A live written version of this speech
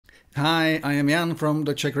Hi, I am Jan from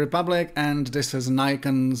the Czech Republic and this is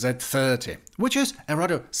Nikon Z30, which is a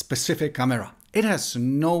rather specific camera. It has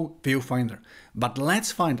no viewfinder, but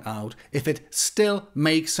let's find out if it still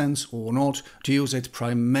makes sense or not to use it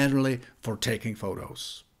primarily for taking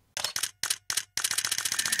photos.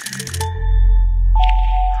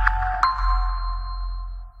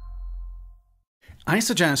 I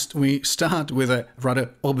suggest we start with a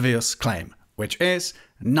rather obvious claim, which is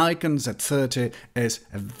Nikon Z30 is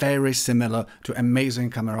very similar to an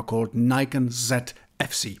amazing camera called Nikon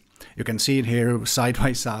ZFC. You can see it here side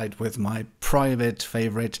by side with my private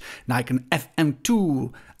favorite Nikon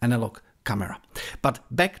FM2 analog camera. But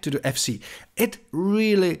back to the FC. It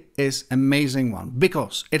really is an amazing one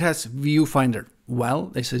because it has viewfinder.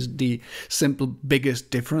 Well, this is the simple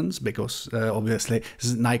biggest difference because obviously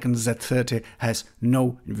Nikon Z30 has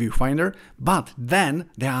no viewfinder, but then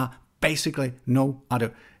there are basically no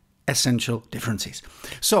other essential differences.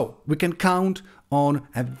 So we can count on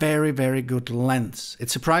a very good lens.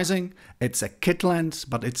 It's surprising, it's a kit lens,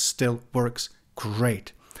 but it still works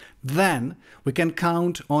great. Then we can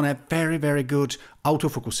count on a very good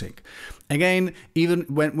autofocusing. Again, even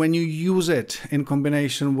when you use it in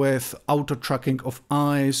combination with auto tracking of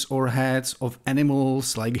eyes or heads of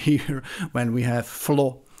animals, like here when we have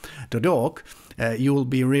Flo the dog, you will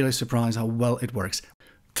be really surprised how well it works.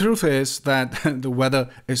 Truth is that the weather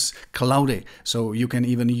is cloudy, so you can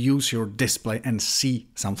even use your display and see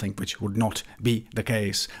something which would not be the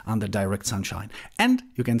case under direct sunshine. And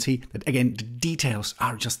you can see that again the details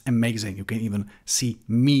are just amazing. You can even see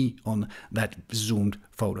me on that zoomed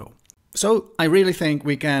photo. So I really think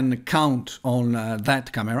we can count on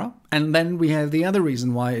that camera. And then we have the other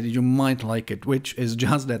reason why you might like it, which is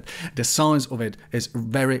just that the size of it is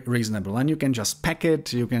very reasonable. And you can just pack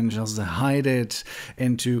it, you can just hide it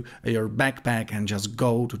into your backpack and just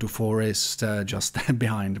go to the forest just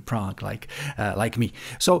behind Prague, like me.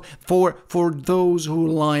 So for those who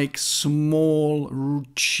like small,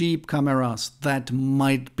 cheap cameras, that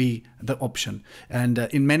might be the option. And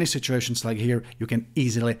in many situations like here, you can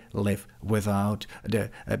easily live without the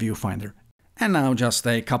viewfinder. And now just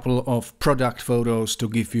a couple of product photos to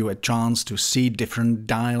give you a chance to see different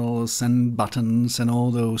dials and buttons and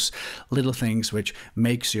all those little things which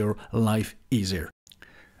makes your life easier.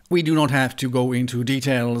 We do not have to go into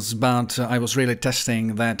details, but I was really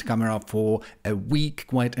testing that camera for a week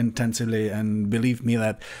quite intensively, and believe me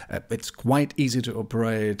that it's quite easy to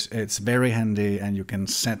operate, it's very handy, and you can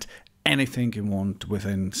set anything you want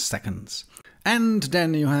within seconds. And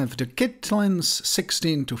then you have the kit lens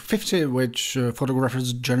 16 to 50, which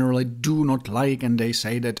photographers generally do not like, and they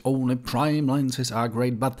say that only prime lenses are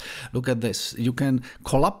great. But look at this, you can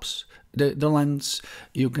collapse the lens,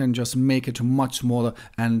 you can just make it much smaller,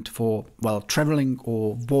 and for, well, traveling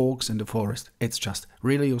or walks in the forest, it's just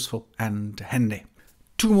really useful and handy.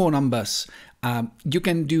 Two more numbers. You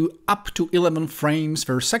can do up to 11 frames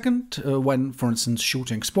per second when, for instance,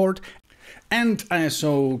 shooting sport. And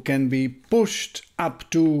ISO can be pushed up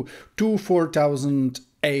to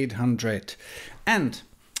 4800. And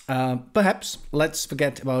perhaps let's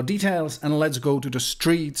forget about details and let's go to the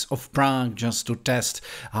streets of Prague just to test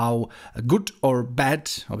how good or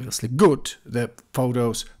bad, obviously good, the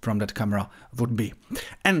photos from that camera would be.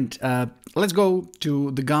 And let's go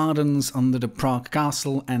to the gardens under the Prague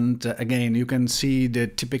castle, and again you can see the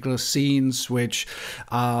typical scenes which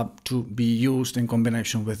are to be used in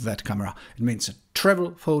combination with that camera. It means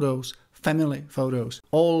travel photos, family photos,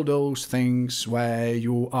 all those things where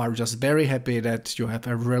you are just very happy that you have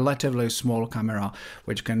a relatively small camera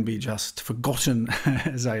which can be just forgotten,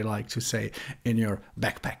 as I like to say, in your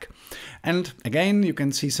backpack. And again, you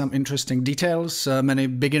can see some interesting details. Many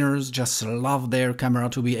beginners just love their camera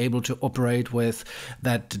to be able to operate with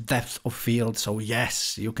that depth of field. So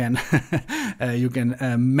yes, you can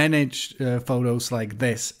manage photos like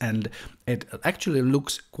this, and it actually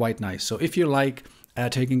looks quite nice. So if you like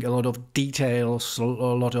taking a lot of details, a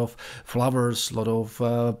lot of flowers, a lot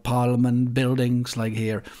of parliament buildings like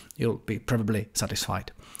here, you'll be probably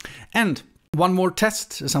satisfied. And one more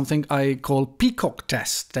test, something I call peacock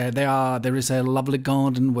test. There is a lovely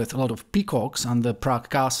garden with a lot of peacocks on the Prague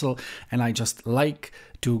castle, and I just like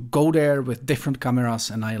to go there with different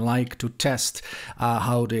cameras, and I like to test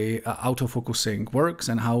how the autofocusing works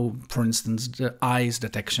and how, for instance, the eyes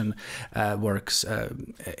detection works.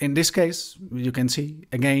 In this case, you can see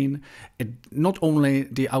again, not only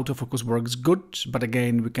the autofocus works good, but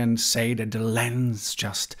again we can say that the lens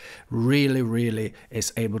just really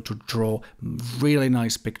is able to draw really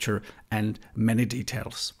nice picture and many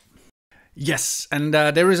details. Yes, and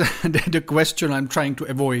there is the question I'm trying to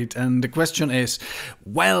avoid, and the question is,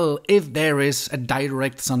 well, if there is a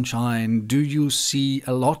direct sunshine, do you see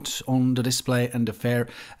a lot on the display? And the fair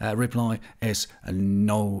reply is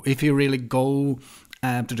no. If you really go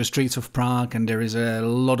to the streets of Prague and there is a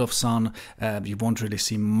lot of sun, you won't really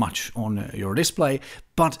see much on your display.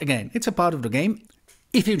 But again, it's a part of the game.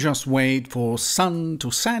 If you just wait for sun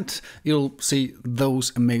to set, you'll see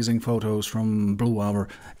those amazing photos from Blue Hour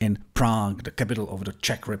in Prague, the capital of the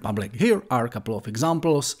Czech Republic. Here are a couple of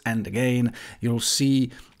examples, and again, you'll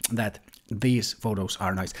see that these photos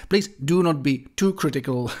are nice. Please do not be too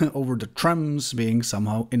critical over the trams being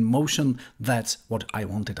somehow in motion. That's what I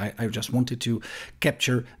wanted. I just wanted to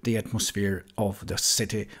capture the atmosphere of the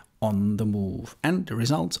city on the move, and the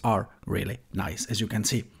results are really nice, as you can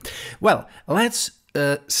see. Well, let's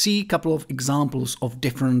see a couple of examples of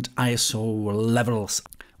different ISO levels.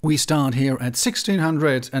 We start here at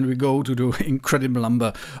 1600 and we go to the incredible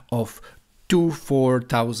number of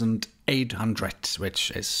 24,800,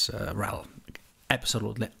 which is, well,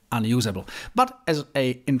 absolutely unusable. But as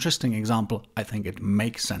an interesting example, I think it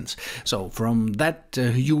makes sense. So from that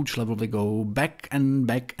huge level we go back and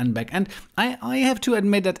back and back. And I have to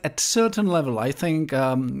admit that at certain level, I think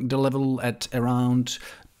the level at around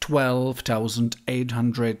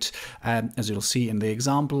 12,800, as you'll see in the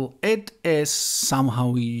example, it is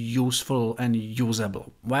somehow useful and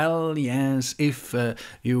usable. Well, yes, if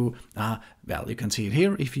you can see it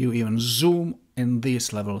here, if you even zoom in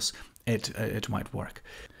these levels, it might work.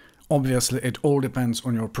 Obviously, it all depends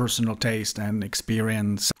on your personal taste and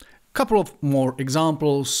experience. Couple of more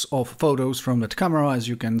examples of photos from that camera. As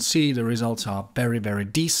you can see, the results are very, very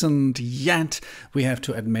decent, yet we have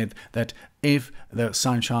to admit that if the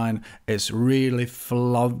sunshine is really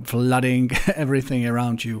flooding everything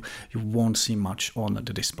around you, you won't see much on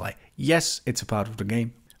the display. Yes, it's a part of the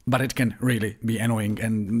game, but it can really be annoying,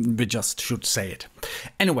 and we just should say it.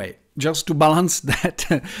 Anyway, just to balance that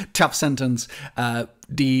tough sentence,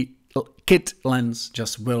 the kit lens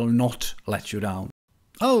just will not let you down.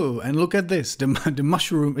 Oh, and look at this, the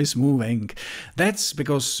mushroom is moving. That's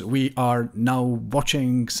because we are now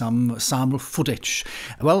watching some sample footage.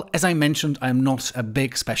 Well, as I mentioned, I'm not a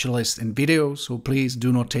big specialist in video, so please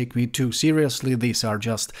do not take me too seriously. These are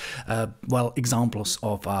just, well, examples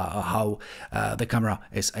of how the camera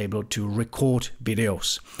is able to record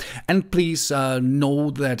videos. And please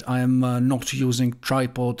know that I'm not using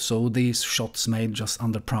tripod, so these shots made just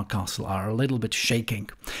under Prague Castle are a little bit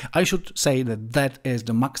shaking. I should say that that is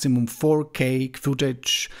the maximum 4K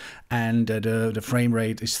footage, and the frame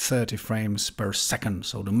rate is 30 frames per second,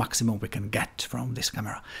 so the maximum we can get from this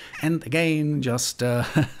camera. And again, just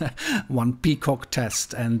one peacock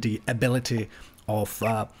test and the ability of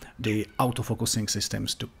the autofocusing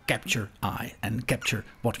systems to capture eye and capture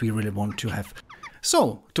what we really want to have.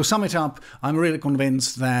 So, to sum it up, I'm really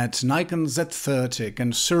convinced that Nikon Z30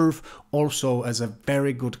 can serve also as a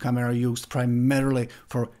very good camera used primarily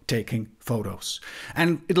for taking photos.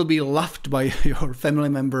 And it'll be loved by your family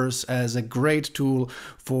members as a great tool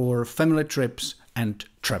for family trips and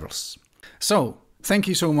travels. So, thank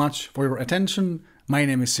you so much for your attention. My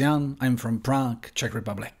name is Jan, I'm from Prague, Czech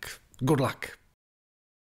Republic. Good luck!